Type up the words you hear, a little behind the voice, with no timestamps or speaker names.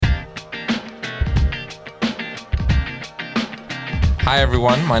Hi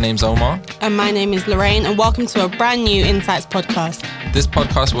everyone, my name's Omar. And my name is Lorraine, and welcome to a brand new Insights podcast. This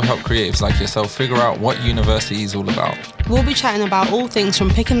podcast will help creatives like yourself figure out what university is all about. We'll be chatting about all things from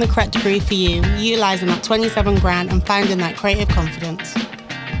picking the correct degree for you, utilising that 27 grand and finding that creative confidence.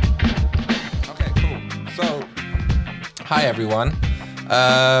 Okay, cool. So, hi everyone.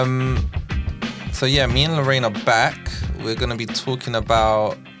 Me and Lorraine are back. We're going to be talking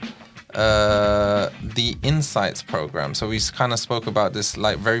about the Insights program. So we kind of spoke about this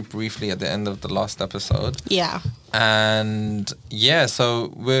like very briefly at the end of the last episode. Yeah. And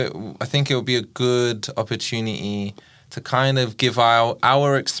so I think it will be a good opportunity to kind of give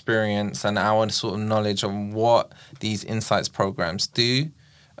our experience and our sort of knowledge of what these Insights programs do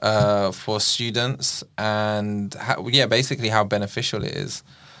for students and basically how beneficial it is.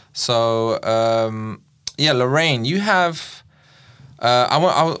 So Lorraine, you have.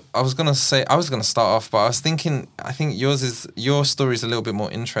 I was gonna start off, but I was thinking. I think your story is a little bit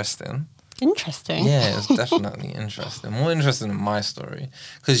more interesting. Interesting. Yeah, it's definitely interesting. More interesting than my story,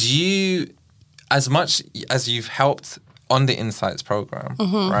 because you, as much as you've helped on the Insights program,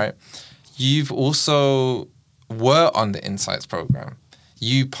 right? You've also were on the Insights program.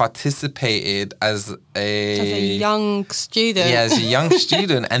 You participated as a young student. Yeah, as a young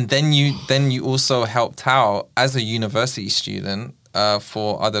student, and then you also helped out as a university student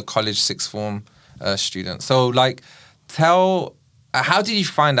for other college sixth form students. So, how did you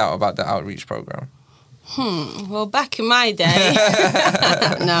find out about the outreach program? Well, back in my day,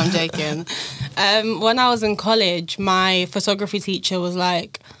 no, I'm joking. When I was in college, my photography teacher was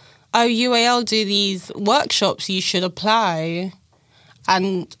like, "Oh, UAL do these workshops. You should apply."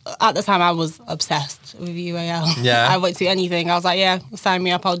 And at the time, I was obsessed with UAL. Yeah. I went to anything. I was like, yeah, sign me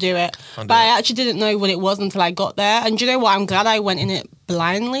up, I'll do it. I actually didn't know what it was until I got there. And do you know what? I'm glad I went in it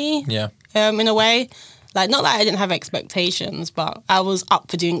blindly. Yeah. In a way. Like, not that I didn't have expectations, but I was up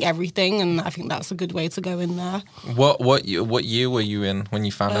for doing everything. And I think that's a good way to go in there. What year were you in when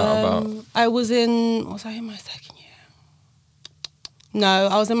you found out about? Was I in my second year? No,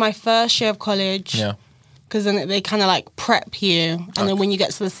 I was in my first year of college. Yeah. Because then they kind of like prep you. And then when you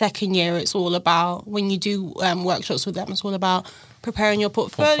get to the second year, it's all about, when you do workshops with them, it's all about preparing your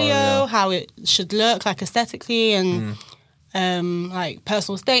portfolio, how it should look like aesthetically and like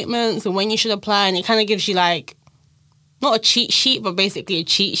personal statements and when you should apply. And it kind of gives you like, not a cheat sheet, but basically a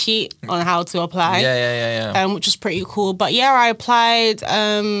cheat sheet on how to apply. Yeah. Which is pretty cool. But yeah, I applied.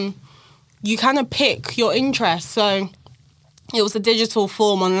 You kind of pick your interests. So it was a digital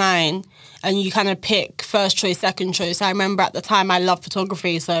form online. And you kind of pick first choice, second choice. I remember at the time I loved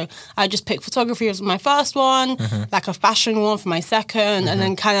photography, so I just picked photography as my first one, like a fashion one for my second, and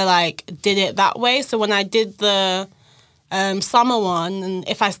then kind of like did it that way. So when I did the summer one, and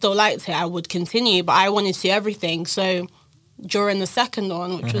if I still liked it, I would continue, but I wanted to do everything. So during the second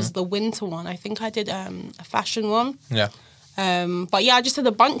one, which was the winter one, I think I did a fashion one. Yeah. But yeah, I just did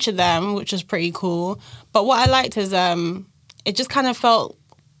a bunch of them, which was pretty cool. But what I liked is it just kind of felt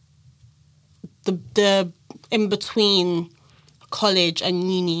the in between college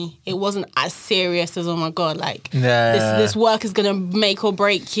and uni, it wasn't as serious as, oh my god, like this work is gonna make or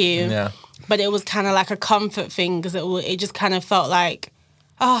break you. Yeah. But it was kind of like a comfort thing because it just kind of felt like,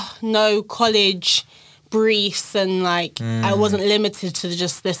 no college briefs and like I wasn't limited to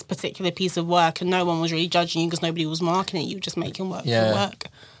just this particular piece of work and no one was really judging you because nobody was marking it. You were just making work for work.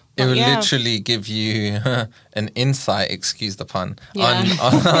 It would literally give you an insight, excuse the pun,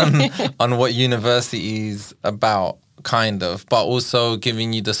 on what university is about, kind of, but also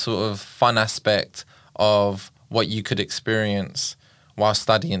giving you the sort of fun aspect of what you could experience while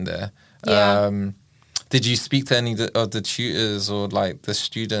studying there. Yeah. Did you speak to any of the tutors or like the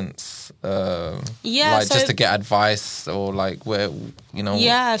students? Just to get advice or like where, you know?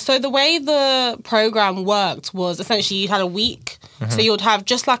 Yeah, so the way the program worked was essentially you had a week. So you would have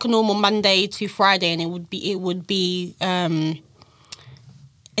just like a normal Monday to Friday, and it would be in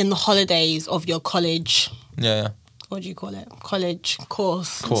the holidays of your college. Yeah. What do you call it? College course.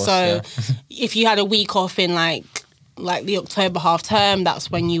 So if you had a week off in like the October half term, that's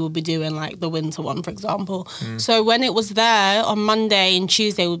when you would be doing like the winter one, for example. So when it was there on Monday and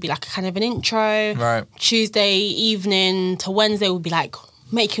Tuesday would be like kind of an intro. Right. Tuesday evening to Wednesday would be like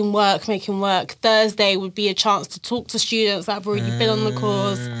making work. Thursday would be a chance to talk to students that have already been on the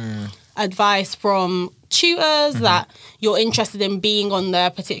course, advice from tutors that you're interested in being on their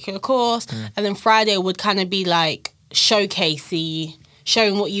particular course. And then Friday would kind of be like showcasey,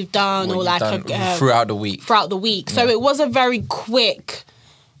 showing what you've done throughout the week. So it was a very quick,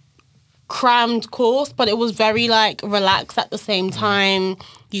 crammed course, but it was very like relaxed at the same time.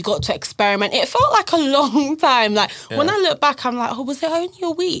 You got to experiment. It felt like a long time. Like when I look back, I'm like, oh, was it only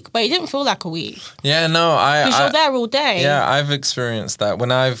a week? But it didn't feel like a week. Yeah, no, because you're there all day. Yeah, I've experienced that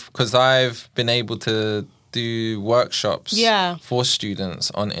because I've been able to do workshops for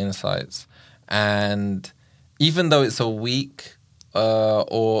students on insights, and even though it's a week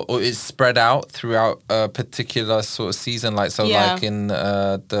or it's spread out throughout a particular sort of season, like in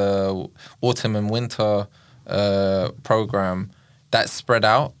the autumn and winter program, that's spread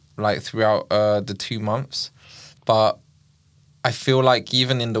out like throughout the 2 months, but I feel like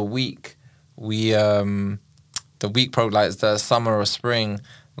even in the week the week program, like the summer or spring,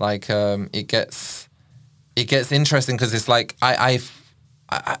 like it gets interesting because it's like I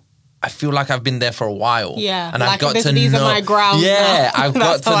feel like I've been there for a while. Yeah. And like I've got to these know. are my grounds. Yeah, now. I've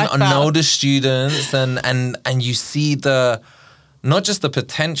got to know the students and you see not just the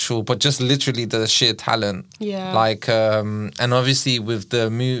potential, but just literally the sheer talent. Yeah. Like and obviously with the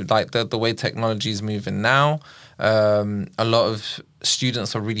move, like the way technology is moving now, a lot of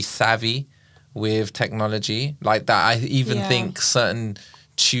students are really savvy with technology. Like that, I even think certain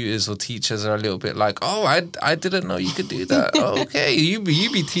tutors or teachers are a little bit like, oh, I didn't know you could do that. Oh, okay, you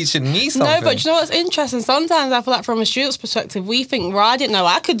be teaching me something. No, but you know what's interesting? Sometimes I feel like from a student's perspective, we think, well, I didn't know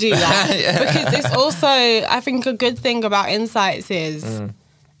I could do that. Because it's also, I think a good thing about Insights is,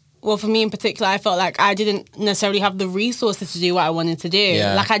 well, for me in particular, I felt like I didn't necessarily have the resources to do what I wanted to do.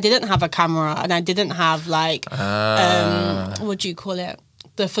 Yeah. Like I didn't have a camera and I didn't have like, what do you call it?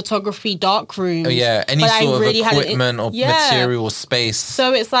 The photography dark room. Oh, yeah, any sort of equipment or material space.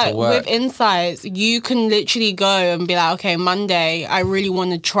 So it's like with Insights, you can literally go and be like, okay, Monday, I really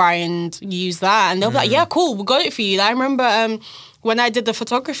want to try and use that. And they'll be like, yeah, cool, we got it for you. I remember when I did the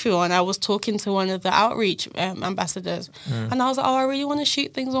photography one, I was talking to one of the outreach ambassadors, and I was like, oh, I really want to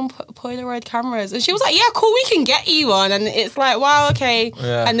shoot things on Polaroid cameras. And she was like, yeah, cool, we can get you one. And it's like, wow, okay.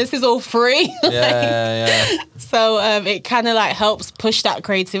 Yeah. And this is all free. Yeah. So it kind of like helps push that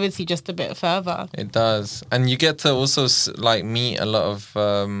creativity just a bit further. It does. And you get to also like meet a lot of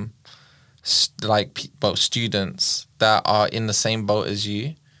students that are in the same boat as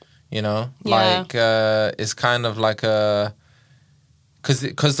you, you know? Yeah. Like it's kind of like a...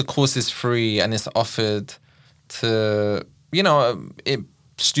 Because the course is free and it's offered to, you know,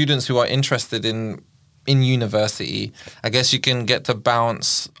 students who are interested in university. I guess you can get to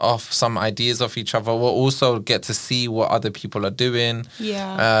bounce off some ideas off each other. We'll also get to see what other people are doing.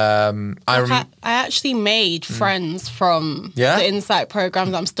 Yeah. I actually made friends from the Insight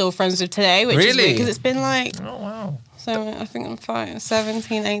programs I'm still friends with today, which is weird because it's been like... Oh, wow. So I think I'm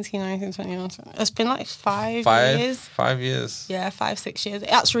 17, 18, 19, 20. It's been like 5 years. 5 years. Yeah, 5-6 years.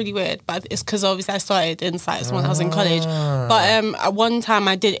 That's really weird, but it's because obviously I started Insights when I was in college. But at one time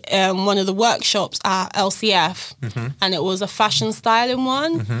I did one of the workshops at LCF, and it was a fashion styling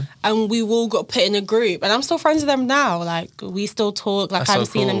one, and we all got put in a group, and I'm still friends with them now. Like we still talk. Like I'm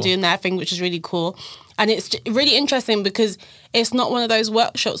seeing them doing their thing, which is really cool. And it's really interesting because it's not one of those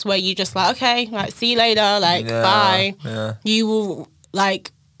workshops where you just like, okay, like, see you later, like, bye. Yeah. You will,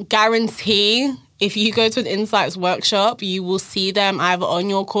 like, guarantee if you go to an Insights workshop, you will see them either on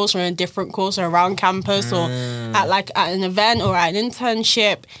your course or in a different course or around campus or at an event or at an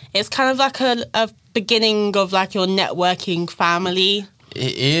internship. It's kind of like a beginning of, like, your networking family.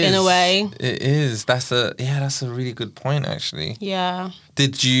 It is. In a way. It is. That's a really good point, actually. Yeah.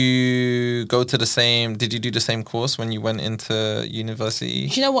 Did you do the same course when you went into university?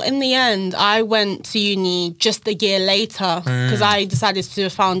 Do you know what? In the end, I went to uni just a year later because I decided to do a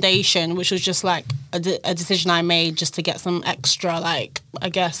foundation, which was just like a decision I made just to get some extra, like, I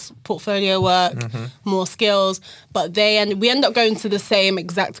guess, portfolio work, more skills. But we ended up going to the same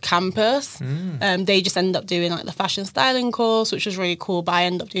exact campus. They just ended up doing like the fashion styling course, which was really cool. But I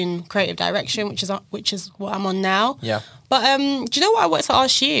ended up doing creative direction, which is what I'm on now. Yeah. But do you know what I wanted to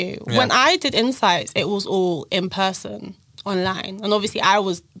ask you? Yeah. When I did Insights, it was all in person, online. And obviously I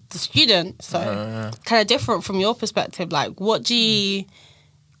was the student, so kind of different from your perspective. Like, what do you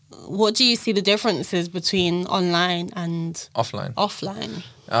see the differences between online and offline?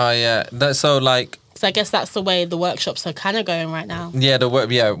 Oh, yeah. So, like... So I guess that's the way the workshops are kind of going right now. Yeah,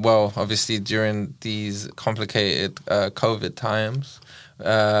 well, obviously during these complicated COVID times,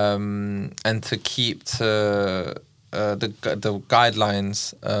 and to keep to... the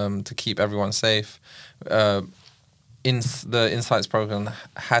guidelines to keep everyone safe. The Insights program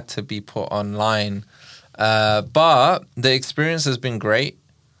had to be put online, but the experience has been great.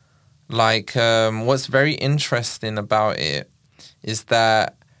 Like, what's very interesting about it is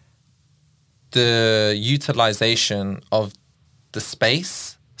that the utilization of the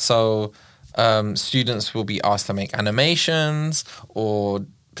space. So students will be asked to make animations or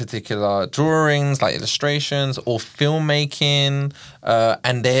particular drawings, like illustrations or filmmaking,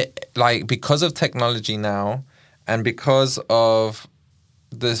 and they like, because of technology now and because of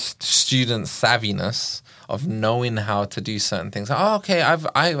the student savviness of knowing how to do certain things. Oh, okay,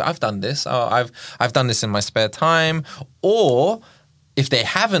 I've done this. Oh, I've done this in my spare time. Or if they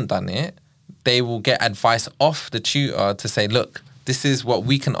haven't done it, they will get advice off the tutor to say, look, this is what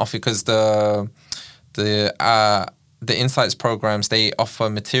we can offer, because the Insights programs, they offer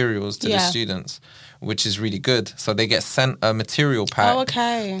materials to the students, which is really good. So they get sent a material pack. Oh,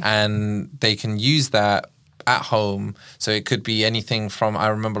 okay. And they can use that at home. So it could be anything from, I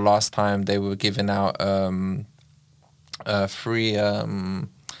remember last time they were giving out free,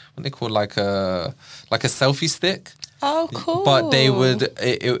 what they call, like a selfie stick. Oh, cool. But they would,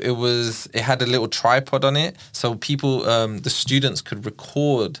 it had a little tripod on it. So people, the students could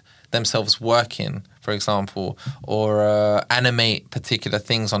record themselves working, for example, or animate particular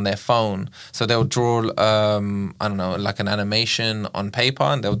things on their phone. So they'll draw, I don't know, like an animation on paper,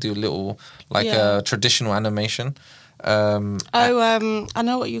 and they'll do a little, like a traditional animation. I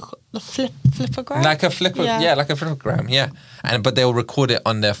know what you call the flipogram. Like a like a flipogram, yeah. But they'll record it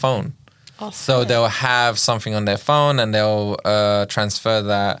on their phone. Oh, so they'll have something on their phone, and they'll transfer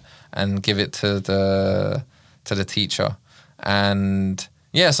that and give it to the teacher. And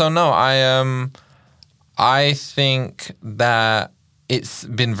yeah, so no, I think that it's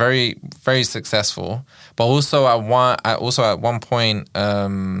been very, very successful. But also at one point,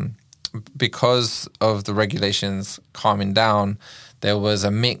 because of the regulations calming down, there was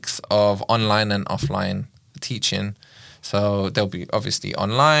a mix of online and offline teaching. So there'll be obviously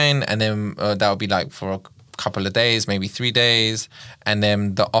online, and then that'll be like for a couple of days, maybe 3 days, and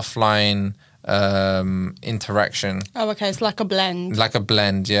then the offline interaction. Oh, okay. It's like a blend. Like a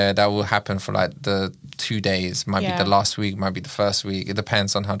blend, yeah. That will happen for like the 2 days. Might be the last week, might be the first week. It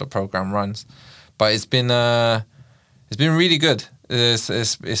depends on how the program runs. But it's been really good.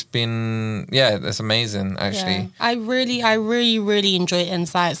 It's been, yeah, it's amazing, actually. Yeah. I really enjoy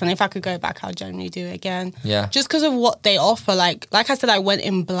Insights, and if I could go back, I'll generally do it again. Yeah. Just because of what they offer. Like I said, I went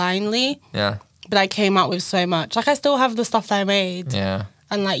in blindly. Yeah. But I came out with so much. Like, I still have the stuff that I made. Yeah.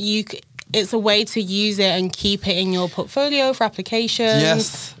 And like it's a way to use it and keep it in your portfolio for applications.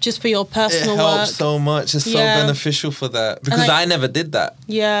 Yes. Just for your personal work. It helps so much. It's so beneficial for that. Because I never did that.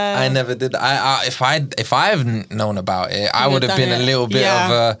 Yeah. I never did that. If I've known about it, I would have been a little bit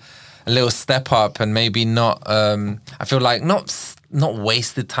of a little step up, and maybe not, I feel like not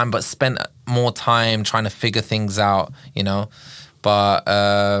wasted time, but spent more time trying to figure things out, you know? But,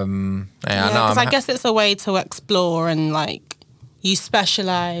 because I guess it's a way to explore, and like, you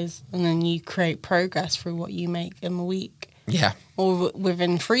specialize, and then you create progress through what you make in a week. Yeah. Or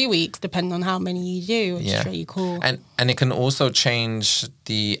within 3 weeks, depending on how many you do, which is really cool. And it can also change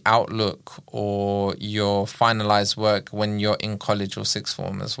the outlook or your finalized work when you're in college or sixth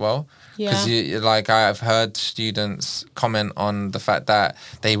form as well. Because like, I've heard students comment on the fact that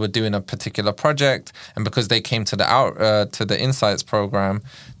they were doing a particular project, and because they came to the Insights program,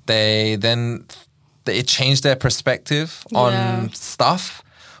 it changed their perspective on stuff,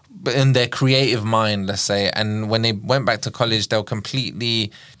 but in their creative mind, let's say. And when they went back to college, they'll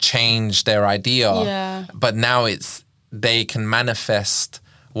completely change their idea. Yeah. But now they can manifest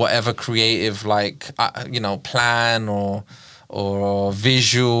whatever creative, like, plan or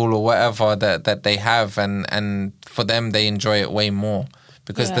visual or whatever that they have. And for them, they enjoy it way more.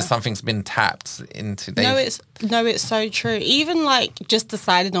 Because there's something's been tapped into. It's so true. Even like just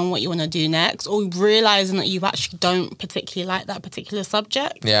deciding on what you want to do next, or realizing that you actually don't particularly like that particular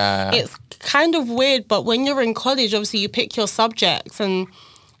subject. Yeah. It's kind of weird, but when you're in college, obviously you pick your subjects and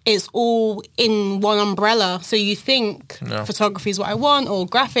it's all in one umbrella. So you think photography is what I want, or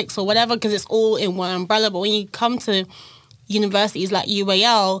graphics or whatever, because it's all in one umbrella. But when you come to universities like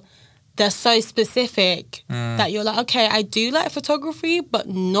UAL, they're so specific that you're like, okay, I do like photography, but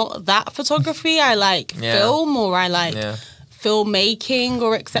not that photography. I like film, or I like filmmaking,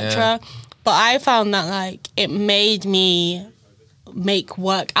 or etc. Yeah. But I found that like it made me make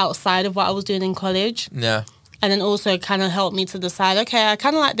work outside of what I was doing in college. Yeah. And then also kind of helped me to decide, okay, I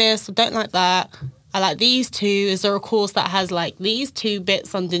kind of like this, I don't like that. I like these two. Is there a course that has like these two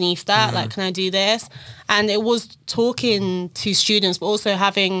bits underneath that? Like, can I do this? And it was talking to students, but also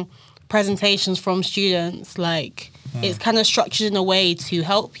having presentations from students. Like, it's kind of structured in a way to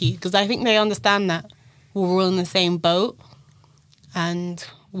help you, because I think they understand that we're all in the same boat and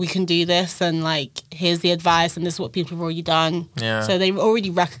we can do this, and like, here's the advice, and this is what people have already done. Yeah. So they've already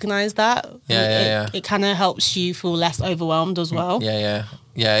recognized that. Yeah. It kind of helps you feel less overwhelmed as well. Yeah.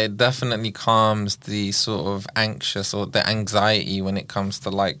 Yeah, it definitely calms the sort of anxious or the anxiety when it comes to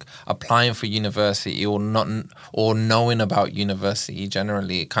like applying for university or not or knowing about university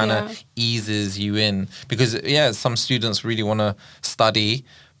generally. It kind of eases you in because some students really want to study,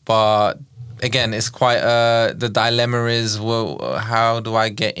 but again, it's quite the dilemma is, well, how do I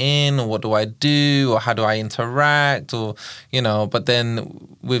get in, or what do I do, or how do I interact, or but then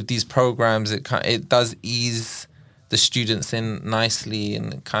with these programs it does ease the students in nicely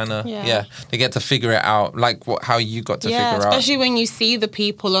and kind of they get to figure it out like how you got to figure out. Especially when you see the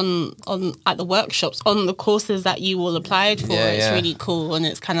people on at the workshops on the courses that you all applied for. It's really cool, and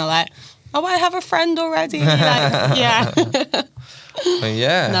it's kind of like, oh, I have a friend already. Like,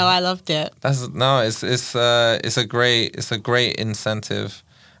 But no, I loved it. It's a great incentive,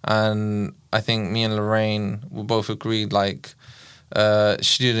 and I think me and Lorraine will both agreed like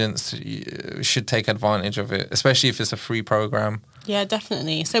students should take advantage of it, especially if it's a free program. Yeah,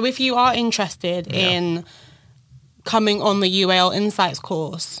 definitely. So if you are interested in coming on the UAL Insights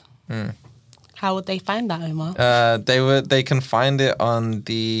course, how would they find that, Omar? They can find it on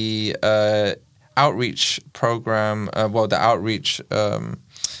the outreach program. The outreach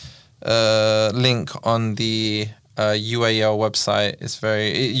link on the UAL website is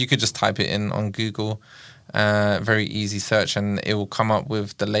you could just type it in on Google. Very easy search, and it will come up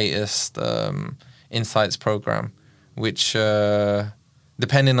with the latest Insights program, which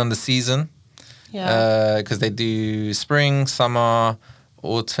depending on the season, because they do spring, summer,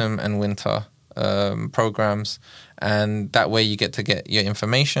 autumn, and winter programs, and that way you get your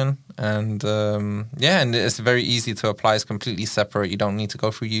information, and and it's very easy to apply. It's completely separate. You don't need to go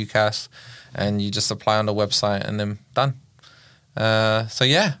through UCAS, and you just apply on the website, and then done.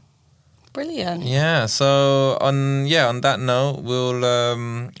 Brilliant. Yeah. So on that note,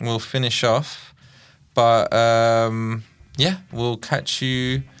 we'll finish off, but we'll catch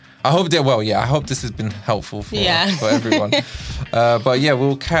you. I hope this has been helpful for everyone.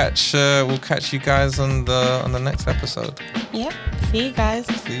 We'll catch you guys on the next episode. Yep. See you guys.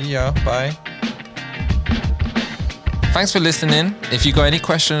 See ya. Bye. Thanks for listening. If you got any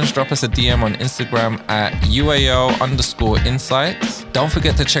questions, drop us a DM on Instagram at UAL_insights. Don't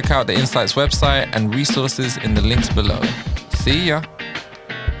forget to check out the Insights website and resources in the links below. See ya.